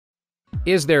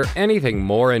Is there anything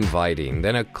more inviting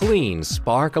than a clean,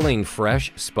 sparkling,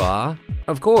 fresh spa?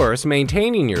 Of course,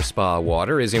 maintaining your spa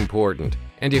water is important,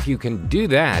 and if you can do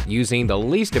that using the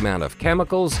least amount of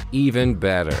chemicals, even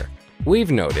better.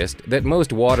 We've noticed that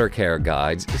most water care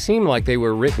guides seem like they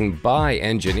were written by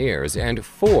engineers and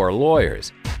for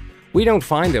lawyers. We don't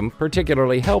find them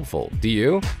particularly helpful, do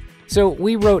you? So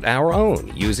we wrote our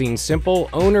own using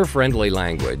simple, owner-friendly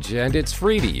language, and it's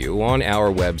free to you on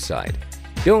our website.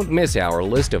 Don't miss our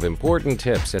list of important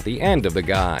tips at the end of the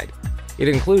guide. It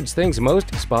includes things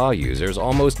most spa users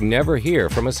almost never hear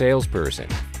from a salesperson.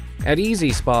 At Easy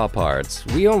Spa Parts,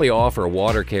 we only offer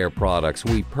water care products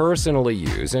we personally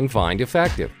use and find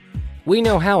effective. We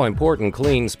know how important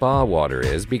clean spa water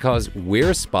is because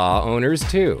we're spa owners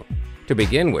too. To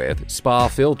begin with, spa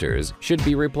filters should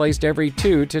be replaced every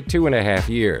 2 to 2.5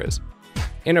 years.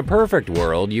 In a perfect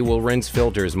world, you will rinse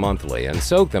filters monthly and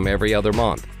soak them every other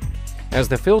month. As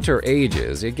the filter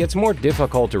ages, it gets more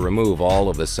difficult to remove all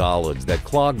of the solids that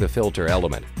clog the filter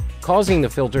element, causing the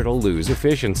filter to lose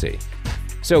efficiency.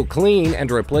 So clean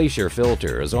and replace your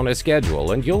filters on a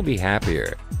schedule and you'll be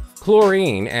happier.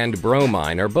 Chlorine and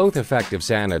bromine are both effective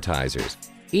sanitizers.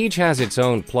 Each has its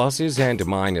own pluses and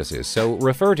minuses, so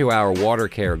refer to our water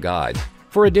care guide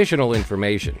for additional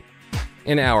information.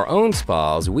 In our own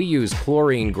spas, we use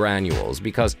chlorine granules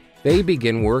because they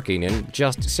begin working in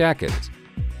just seconds.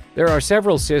 There are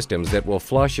several systems that will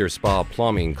flush your spa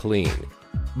plumbing clean.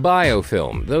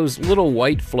 Biofilm, those little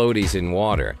white floaties in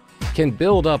water, can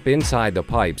build up inside the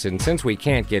pipes, and since we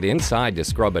can't get inside to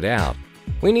scrub it out,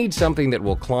 we need something that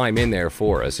will climb in there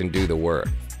for us and do the work.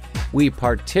 We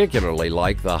particularly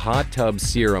like the hot tub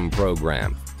serum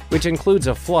program, which includes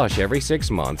a flush every 6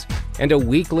 months and a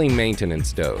weekly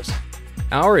maintenance dose.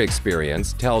 Our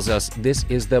experience tells us this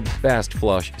is the best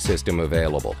flush system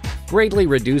available, greatly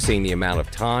reducing the amount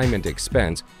of time and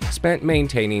expense spent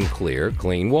maintaining clear,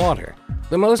 clean water.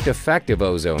 The most effective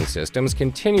ozone systems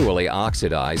continually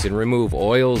oxidize and remove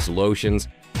oils, lotions,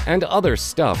 and other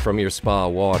stuff from your spa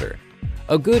water.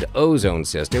 A good ozone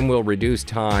system will reduce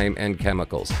time and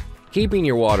chemicals, keeping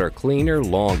your water cleaner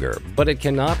longer, but it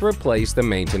cannot replace the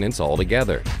maintenance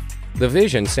altogether. The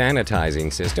Vision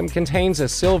sanitizing system contains a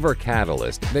silver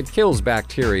catalyst that kills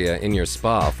bacteria in your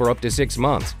spa for up to 6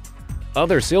 months.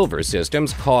 Other silver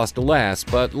systems cost less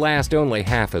but last only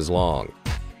half as long.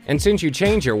 And since you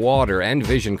change your water and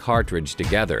Vision cartridge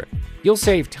together, you'll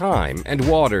save time and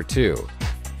water too.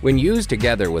 When used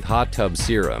together with hot tub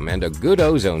serum and a good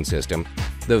ozone system,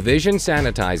 the Vision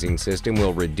sanitizing system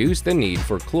will reduce the need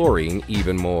for chlorine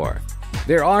even more.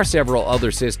 There are several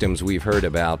other systems we've heard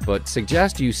about, but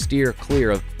suggest you steer clear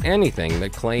of anything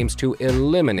that claims to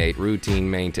eliminate routine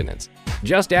maintenance.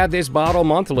 Just add this bottle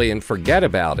monthly and forget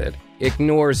about it.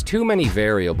 Ignores too many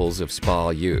variables of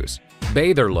spa use.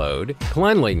 Bather load,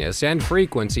 cleanliness, and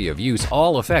frequency of use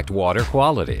all affect water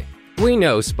quality. We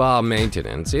know spa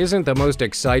maintenance isn't the most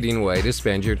exciting way to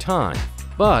spend your time.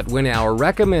 But when our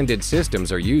recommended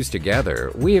systems are used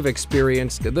together, we have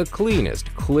experienced the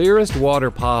cleanest, clearest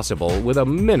water possible with a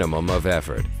minimum of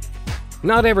effort.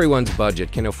 Not everyone's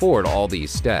budget can afford all these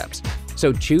steps,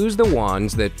 so choose the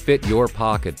ones that fit your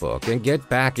pocketbook and get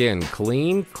back in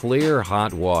clean, clear,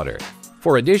 hot water.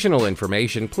 For additional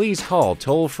information, please call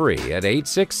toll-free at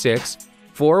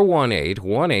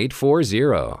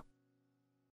 866-418-1840.